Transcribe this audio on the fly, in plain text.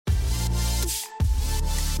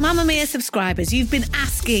Mamamia subscribers, you've been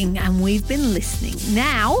asking and we've been listening.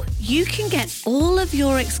 Now you can get all of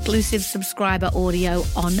your exclusive subscriber audio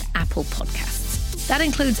on Apple Podcasts. That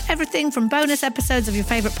includes everything from bonus episodes of your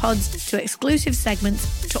favourite pods to exclusive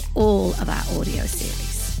segments to all of our audio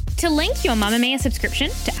series. To link your Mamamia subscription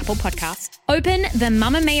to Apple Podcasts, open the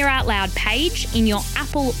Mamamia Out Loud page in your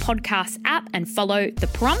Apple Podcasts app and follow the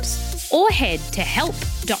prompts, or head to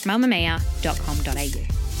help.mamamia.com.au.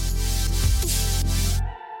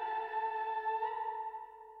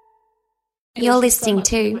 You're listening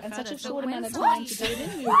to a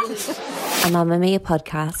Mamamia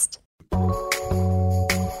podcast.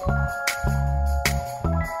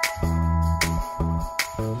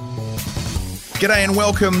 G'day and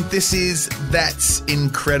welcome. This is That's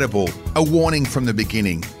Incredible. A warning from the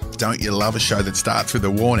beginning. Don't you love a show that starts with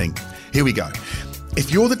a warning? Here we go.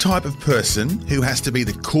 If you're the type of person who has to be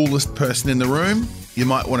the coolest person in the room, you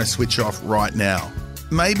might want to switch off right now.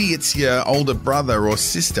 Maybe it's your older brother or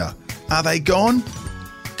sister. Are they gone?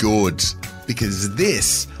 Good. Because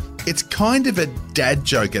it's kind of a dad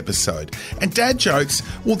joke episode. And dad jokes,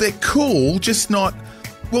 well, they're cool, just not,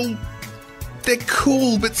 well, they're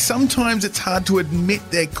cool, but sometimes it's hard to admit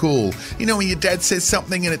they're cool. You know, when your dad says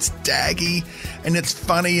something and it's daggy and it's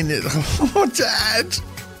funny and oh, Dad.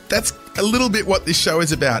 That's a little bit what this show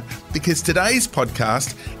is about, because today's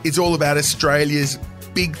podcast is all about Australia's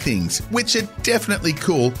big things, which are definitely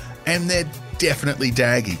cool and they're definitely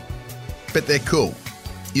daggy. But they're cool.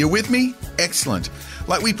 You with me? Excellent.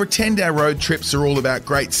 Like we pretend our road trips are all about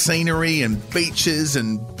great scenery and beaches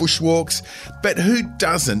and bushwalks, but who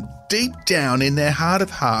doesn't, deep down in their heart of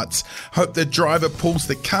hearts, hope the driver pulls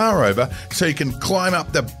the car over so you can climb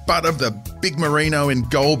up the butt of the Big Merino in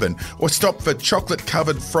Goulburn, or stop for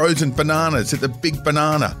chocolate-covered frozen bananas at the Big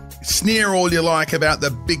Banana. Sneer all you like about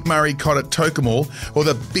the Big Murray Cod at Tocumwal or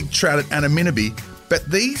the Big Trout at Annaminibee, but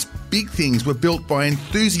these big things were built by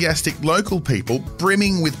enthusiastic local people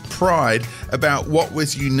brimming with pride about what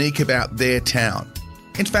was unique about their town.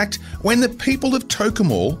 In fact, when the people of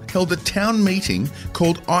Tocumwal held a town meeting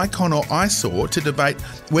called Icon or Eyesore to debate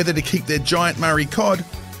whether to keep their giant Murray cod,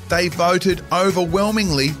 they voted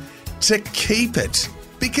overwhelmingly to keep it,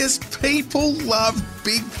 because people love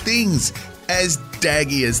big things, as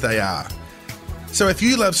daggy as they are. So if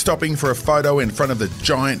you love stopping for a photo in front of the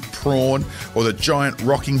giant prawn or the giant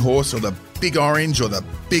rocking horse or the big orange or the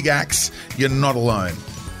big axe, you're not alone.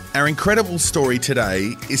 Our incredible story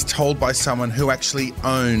today is told by someone who actually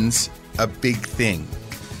owns a big thing.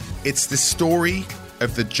 It's the story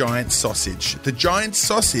of the giant sausage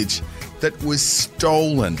that was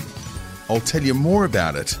stolen. I'll tell you more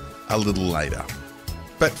about it a little later.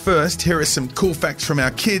 But first, here are some cool facts from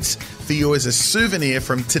our kids for you as a souvenir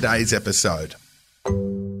from today's episode.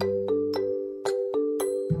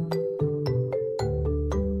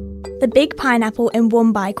 The Big Pineapple in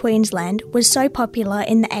Woombye, Queensland was so popular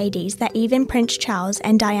in the 80s that even Prince Charles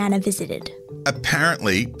and Diana visited.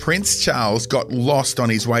 Apparently, Prince Charles got lost on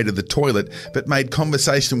his way to the toilet but made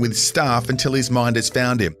conversation with staff until his minders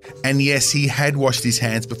found him. And yes, he had washed his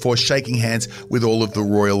hands before shaking hands with all of the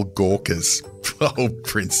royal gawkers. Oh,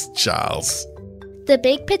 Prince Charles. The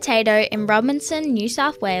Big Potato in Robinson, New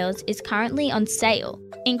South Wales is currently on sale,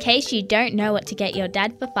 in case you don't know what to get your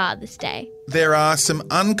dad for Father's Day. There are some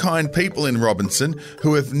unkind people in Robinson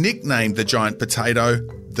who have nicknamed the giant potato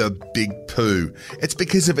the Big Poo. It's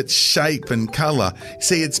because of its shape and colour.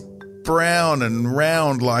 See, it's brown and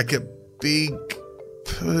round like a big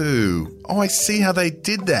poo. Oh, I see how they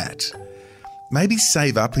did that. Maybe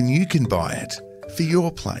save up and you can buy it for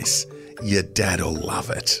your place. Your dad'll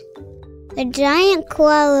love it. The giant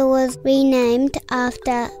koala was renamed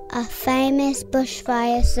after a famous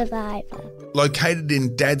bushfire survivor. Located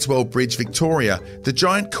in Dadswell Bridge, Victoria, the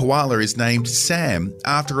giant koala is named Sam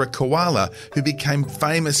after a koala who became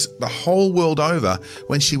famous the whole world over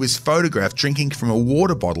when she was photographed drinking from a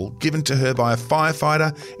water bottle given to her by a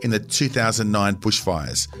firefighter in the 2009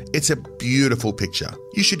 bushfires. It's a beautiful picture.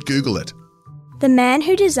 You should Google it. The man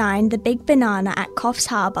who designed the big banana at Coffs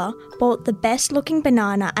Harbour bought the best-looking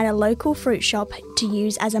banana at a local fruit shop to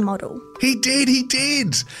use as a model. He did.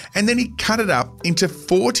 And then he cut it up into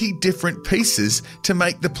 40 different pieces to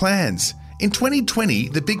make the plans. In 2020,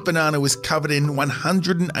 the big banana was covered in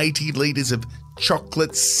 180 litres of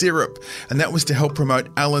chocolate syrup, and that was to help promote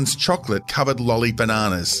Allen's chocolate-covered lolly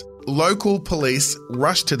bananas. Local police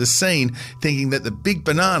rushed to the scene thinking that the big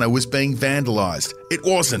banana was being vandalised. It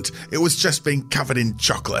wasn't. It was just being covered in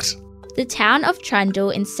chocolate. The town of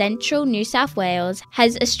Trundle in central New South Wales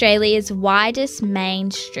has Australia's widest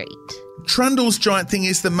main street. Trundle's giant thing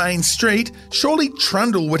is the main street. Surely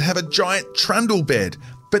Trundle would have a giant trundle bed.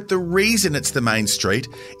 But the reason it's the main street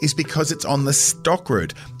is because it's on the stock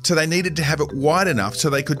route, so they needed to have it wide enough so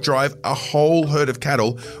they could drive a whole herd of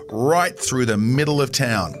cattle right through the middle of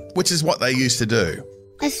town, which is what they used to do.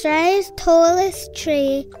 Australia's tallest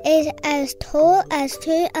tree is as tall as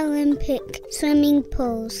 2 Olympic swimming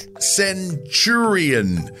pools.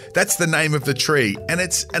 Centurion. That's the name of the tree, and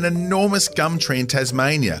it's an enormous gum tree in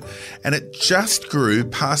Tasmania, and it just grew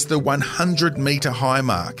past the 100-metre high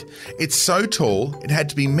mark. It's so tall it had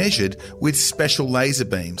to be measured with special laser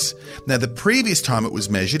beams. Now, the previous time it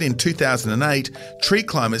was measured, in 2008, tree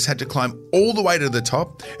climbers had to climb all the way to the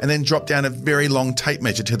top and then drop down a very long tape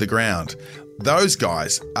measure to the ground. Those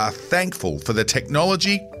guys are thankful for the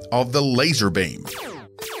technology of the laser beam.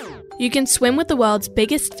 You can swim with the world's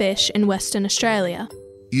biggest fish in Western Australia.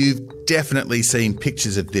 You've definitely seen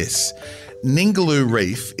pictures of this. Ningaloo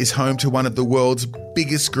Reef is home to one of the world's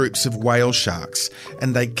biggest groups of whale sharks,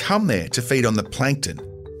 and they come there to feed on the plankton.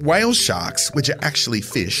 Whale sharks, which are actually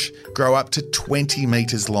fish, grow up to 20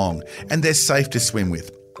 metres long, and they're safe to swim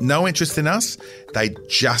with. No interest in us, they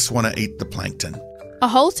just want to eat the plankton. A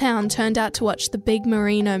whole town turned out to watch the big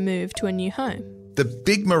merino move to a new home. The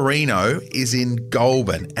big merino is in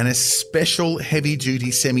Goulburn, and a special heavy-duty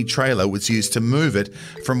semi-trailer was used to move it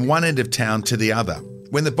from one end of town to the other.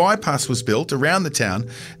 When the bypass was built around the town,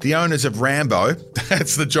 the owners of Rambo,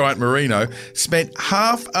 that's the giant merino, spent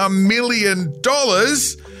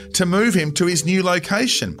 $500,000 to move him to his new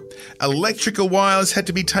location. Electrical wires had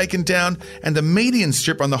to be taken down, and the median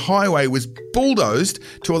strip on the highway was bulldozed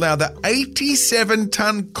to allow the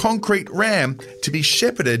 87-tonne concrete ram to be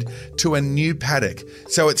shepherded to a new paddock.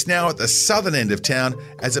 So it's now at the southern end of town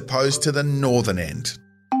as opposed to the northern end.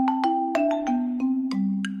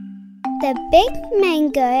 The big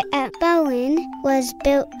mango at Bowen was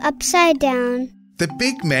built upside down. The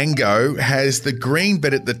big mango has the green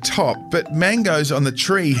bit at the top, but mangoes on the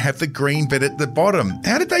tree have the green bit at the bottom.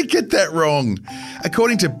 How did they get that wrong?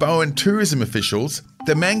 According to Bowen tourism officials,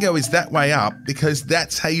 the mango is that way up because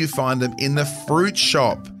that's how you find them in the fruit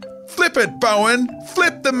shop. Flip it, Bowen!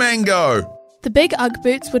 Flip the mango! The big Ugg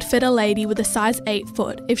boots would fit a lady with a size 8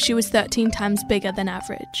 foot if she was 13 times bigger than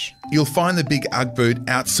average. You'll find the big Ugg boot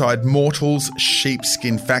outside Mortall's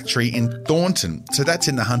sheepskin factory in Thornton, so that's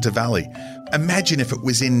in the Hunter Valley. Imagine if it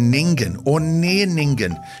was in Nyngan or near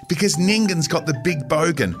Nyngan, because Nyngan's got the big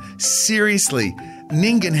bogan. Seriously,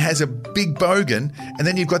 Nyngan has a big bogan, and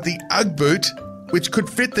then you've got the Ugg boot, which could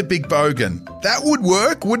fit the big bogan. That would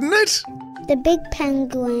work, wouldn't it? The big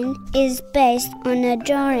penguin is based on a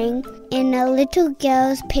drawing in a little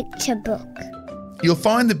girl's picture book. You'll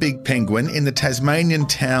find the big penguin in the Tasmanian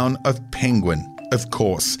town of Penguin. Of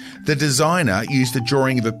course, the designer used a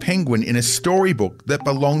drawing of a penguin in a storybook that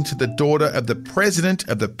belonged to the daughter of the president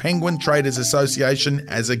of the Penguin Traders Association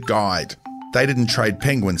as a guide. They didn't trade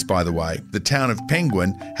penguins, by the way. The town of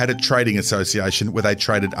Penguin had a trading association where they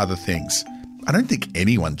traded other things. I don't think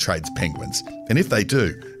anyone trades penguins, and if they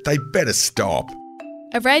do, they better stop.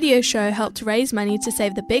 A radio show helped raise money to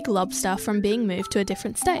save the big lobster from being moved to a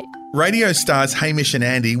different state. Radio stars Hamish and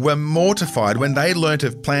Andy were mortified when they learnt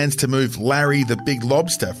of plans to move Larry the big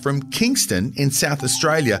lobster from Kingston in South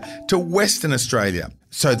Australia to Western Australia.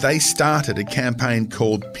 So they started a campaign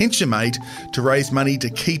called Pinch a Mate to raise money to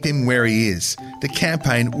keep him where he is. The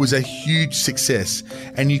campaign was a huge success,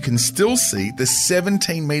 and you can still see the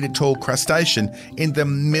 17-metre tall crustacean in the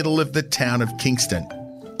middle of the town of Kingston.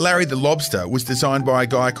 Larry the Lobster was designed by a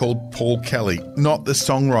guy called Paul Kelly, not the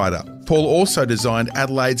songwriter. Paul also designed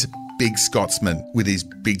Adelaide's Big Scotsman with his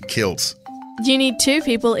big kilt. You need 2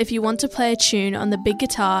 people if you want to play a tune on the big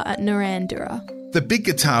guitar at Narrandera. The big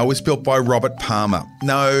guitar was built by Robert Palmer.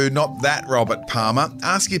 No, not that Robert Palmer.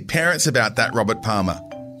 Ask your parents about that Robert Palmer.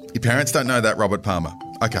 Your parents don't know that Robert Palmer.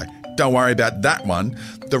 Okay, don't worry about that one.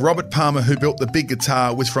 The Robert Palmer who built the big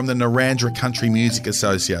guitar was from the Narrandera Country Music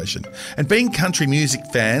Association. And being country music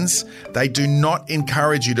fans, they do not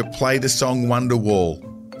encourage you to play the song Wonderwall.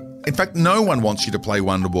 In fact, no one wants you to play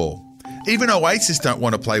Wonderwall. Even Oasis don't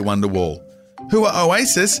want to play Wonderwall. Who are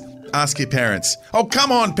Oasis? Ask your parents. Oh,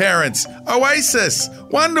 come on, parents. Oasis,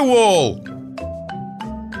 Wonderwall.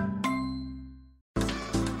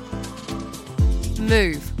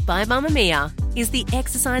 Move by Mamamia is the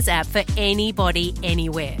exercise app for anybody,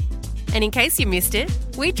 anywhere. And in case you missed it,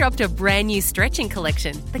 we dropped a brand new stretching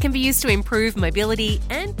collection that can be used to improve mobility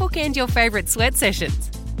and bookend your favourite sweat sessions.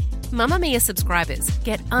 Mamamia subscribers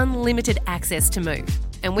get unlimited access to Move,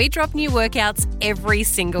 and we drop new workouts every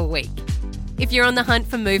single week. If you're on the hunt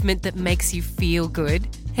for movement that makes you feel good,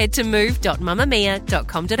 head to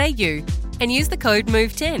move.mamamia.com.au and use the code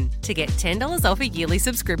MOVE10 to get $10 off a yearly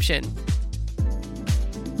subscription.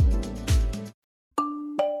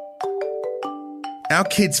 Our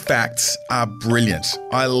kids' facts are brilliant.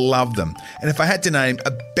 I love them. And if I had to name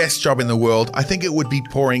a best job in the world, I think it would be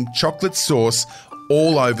pouring chocolate sauce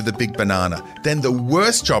all over the big banana. Then the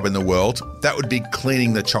worst job in the world, that would be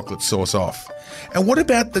cleaning the chocolate sauce off. And what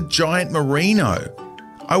about the giant merino?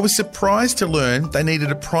 I was surprised to learn they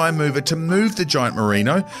needed a prime mover to move the giant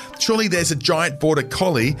merino. Surely there's a giant border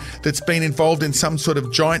collie that's been involved in some sort of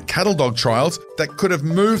giant cattle dog trials that could have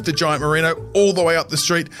moved the giant merino all the way up the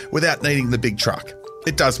street without needing the big truck.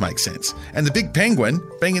 It does make sense. And the big penguin,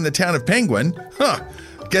 being in the town of Penguin,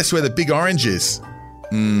 guess where the big orange is?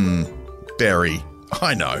 Berry.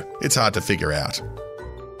 I know, it's hard to figure out.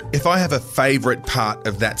 If I have a favourite part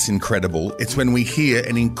of That's Incredible, it's when we hear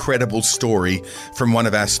an incredible story from one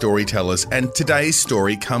of our storytellers. And today's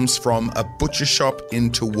story comes from a butcher shop in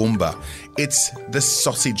Toowoomba. It's the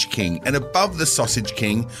Sausage King. And above the Sausage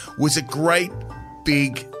King was a great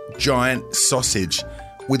big giant sausage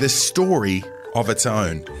with a story of its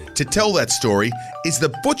own. To tell that story is the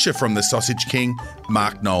butcher from the Sausage King,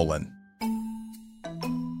 Mark Nolan.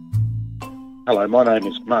 Hello, my name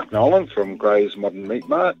is Mark Nolan from Gray's Modern Meat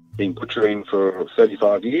Mart. Been butchering for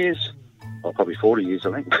 35 years, or probably 40 years,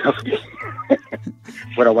 I think.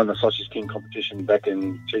 When I won the Sausage King competition back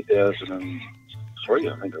in 2003,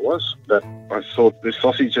 I think it was. But I saw this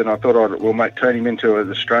sausage and I thought we'll turn him into an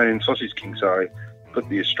Australian Sausage King. So I put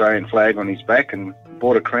the Australian flag on his back and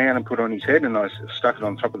bought a crown and put it on his head, and I stuck it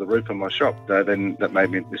on top of the roof of my shop. So then that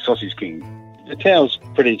made me the Sausage King. The town was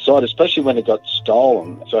pretty excited, especially when it got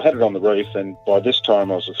stolen. So I had it on the roof, and by this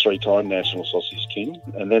time I was a 3-time National Sausage King.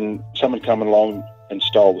 And then someone came along and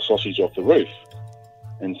stole the sausage off the roof.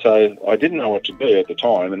 And so I didn't know what to do at the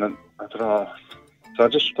time. And then I thought, so I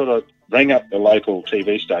just thought I'd ring up the local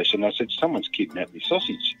TV station. I said, someone's kidnapped my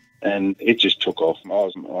sausage. And it just took off. I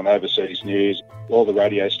was on overseas news, all the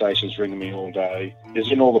radio stations ringing me all day. It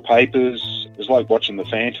was in all the papers. It was like watching The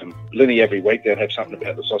Phantom. Literally every week they'd have something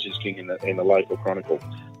about the Sausage King in the local chronicle.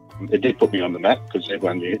 It did put me on the map because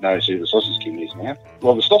everyone knows who the Sausage King is now.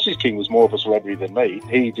 Well, the Sausage King was more of a celebrity than me.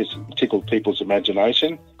 He just tickled people's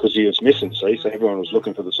imagination because he was missing, see, so everyone was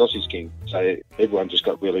looking for the Sausage King. So everyone just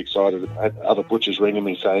got really excited. I had other butchers ringing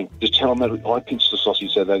me saying, just tell them that I pinched the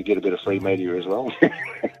sausage so they'd get a bit of free media as well.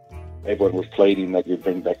 Everyone was pleading that you'd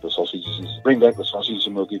bring back the sausages. Bring back the sausage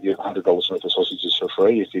and we'll give you $100 worth of sausages for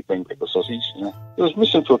free if you bring back the sausage. You know. It was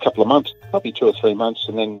missing for a couple of months, probably 2 or 3 months,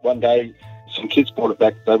 and then one day some kids brought it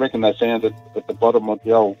back. They reckon they found it at the bottom of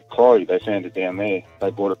the old quarry. They found it down there. They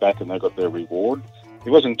brought it back and they got their reward. He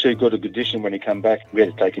wasn't too good a condition when he came back. We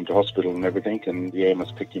had to take him to hospital and everything, and the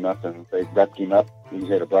airmans picked him up and they wrapped him up. He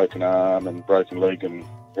had a broken arm and broken leg and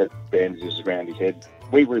had bandages around his head.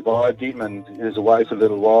 We revived him and he was away for a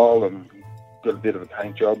little while and got a bit of a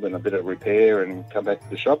paint job and a bit of repair and come back to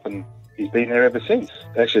the shop, and he's been there ever since.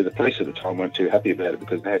 Actually, the police at the time weren't too happy about it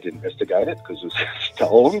because they had to investigate it because it was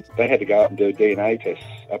stolen. They had to go up and do a DNA test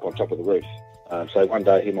up on top of the roof. So one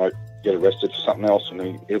day he might get arrested for something else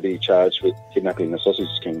and he'll be charged with kidnapping the Sausage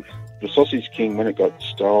King. The Sausage King, when it got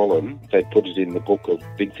stolen, they put it in the book of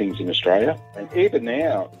big things in Australia. And even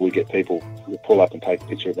now, we get people who pull up and take a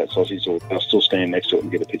picture of that sausage, or they'll still stand next to it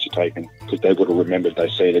and get a picture taken because they would have remembered they've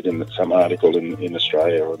seen it in some article in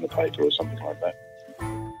Australia or in the paper or something like that.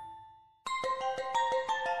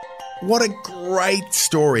 What a great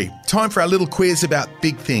story. Time for our little quiz about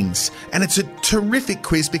big things. And it's a terrific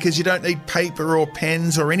quiz because you don't need paper or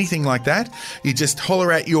pens or anything like that. You just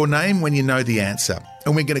holler out your name when you know the answer.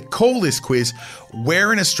 And we're going to call this quiz,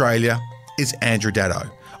 Where in Australia is Andrew Daddo?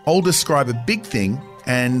 I'll describe a big thing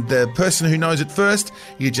and the person who knows it first,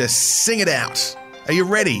 you just sing it out. Are you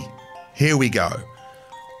ready? Here we go.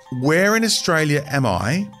 Where in Australia am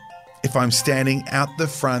I if I'm standing out the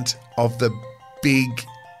front of the big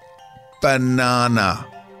banana?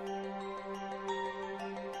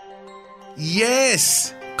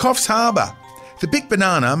 Yes, Coffs Harbour. The big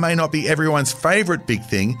banana may not be everyone's favourite big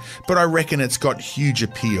thing, but I reckon it's got huge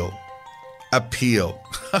appeal. Appeal.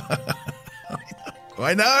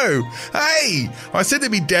 I know. Hey, I said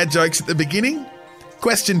there'd be dad jokes at the beginning.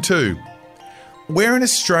 Question 2. Where in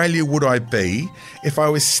Australia would I be if I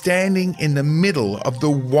was standing in the middle of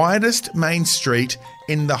the widest main street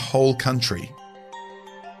in the whole country?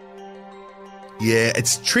 Yeah,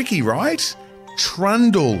 it's tricky, right?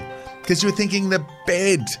 Trundle, because you're thinking the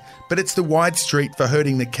bed, but it's the wide street for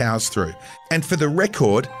herding the cows through. And for the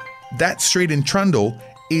record, that street in Trundle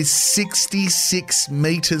is 66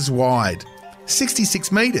 metres wide.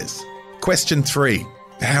 66 metres. Question 3.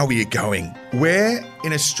 How are you going? Where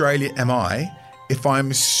in Australia am I if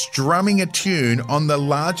I'm strumming a tune on the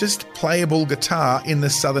largest playable guitar in the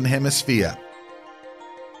Southern Hemisphere?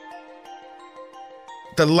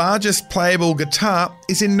 The largest playable guitar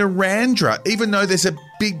is in Narrandera, even though there's a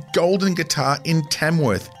big golden guitar in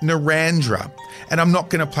Tamworth, Narrandera. And I'm not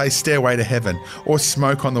going to play Stairway to Heaven or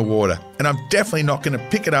Smoke on the Water. And I'm definitely not going to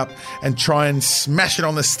pick it up and try and smash it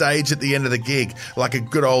on the stage at the end of the gig like a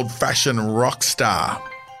good old-fashioned rock star.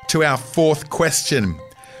 To our fourth question.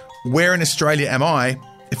 Where in Australia am I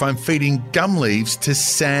if I'm feeding gum leaves to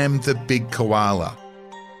Sam the big koala?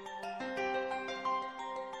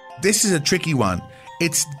 This is a tricky one.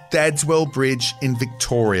 It's Dadswell Bridge in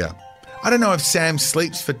Victoria. I don't know if Sam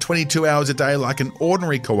sleeps for 22 hours a day like an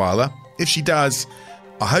ordinary koala. If she does,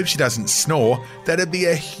 I hope she doesn't snore. That'd be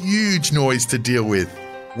a huge noise to deal with.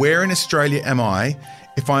 Where in Australia am I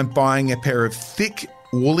if I'm buying a pair of thick,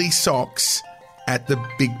 woolly socks at the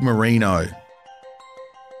Big Merino?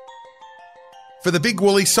 For the big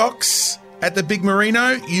woolly socks at the Big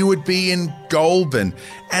Merino, you would be in Goulburn.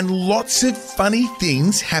 And lots of funny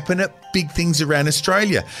things happen at big things around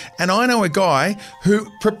Australia. And I know a guy who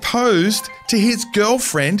proposed to his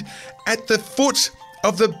girlfriend at the foot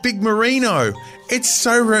of the Big Merino. It's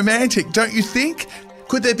so romantic, don't you think?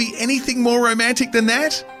 Could there be anything more romantic than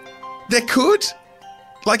that? There could?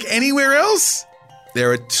 Like anywhere else?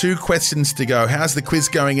 There are 2 questions to go. How's the quiz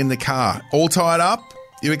going in the car? All tied up?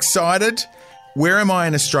 You excited? Where am I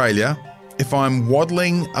in Australia if I'm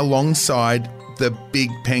waddling alongside the Big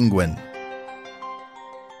Penguin?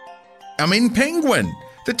 I'm in Penguin,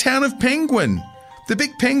 the town of Penguin. The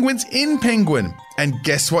Big Penguin's in Penguin. And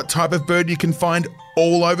guess what type of bird you can find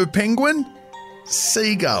all over Penguin?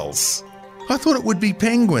 Seagulls. I thought it would be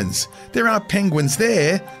penguins. There are penguins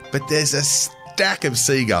there, but there's a stack of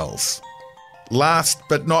seagulls. Last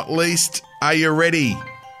but not least, are you ready?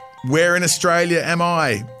 Where in Australia am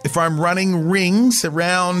I if I'm running rings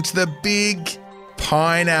around the Big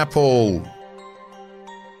Pineapple?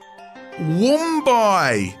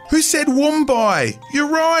 Woombye. Who said Woombye? You're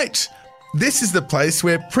right. This is the place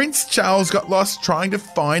where Prince Charles got lost trying to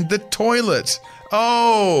find the toilet.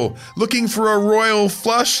 Oh, looking for a royal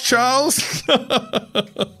flush, Charles?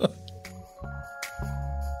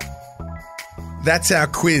 That's our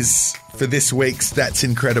quiz for this week's That's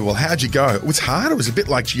Incredible. How'd you go? It was hard. It was a bit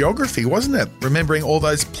like geography, wasn't it? Remembering all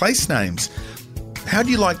those place names. How'd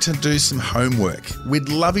you like to do some homework? We'd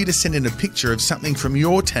love you to send in a picture of something from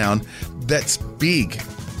your town that's big.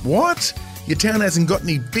 What? Your town hasn't got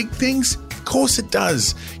any big things? Of course it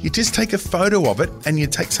does. You just take a photo of it and you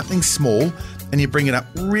take something small and you bring it up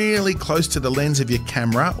really close to the lens of your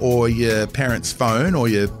camera or your parents' phone or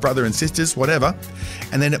your brother and sisters, whatever,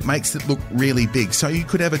 and then it makes it look really big. So you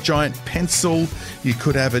could have a giant pencil, you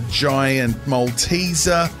could have a giant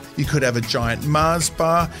Malteser, you could have a giant Mars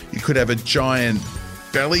bar, you could have a giant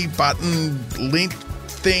belly button lint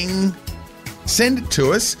thing. Send it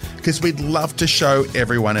to us because we'd love to show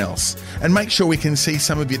everyone else. And make sure we can see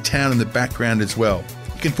some of your town in the background as well.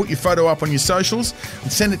 You can put your photo up on your socials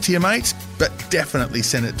and send it to your mates, but definitely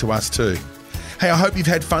send it to us too. Hey, I hope you've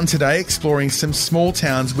had fun today exploring some small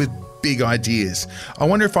towns with big ideas. I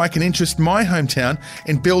wonder if I can interest my hometown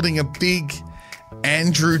in building a big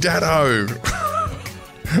Andrew Daddo.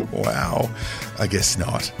 Wow, I guess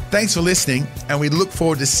not. Thanks for listening, and we look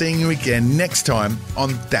forward to seeing you again next time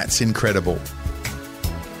on That's Incredible.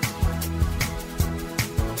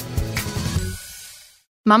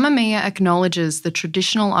 Mamamia acknowledges the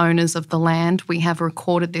traditional owners of the land we have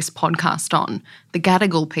recorded this podcast on, the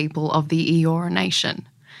Gadigal people of the Eora Nation.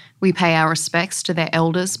 We pay our respects to their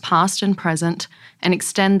elders, past and present, and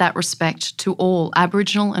extend that respect to all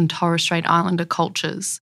Aboriginal and Torres Strait Islander cultures.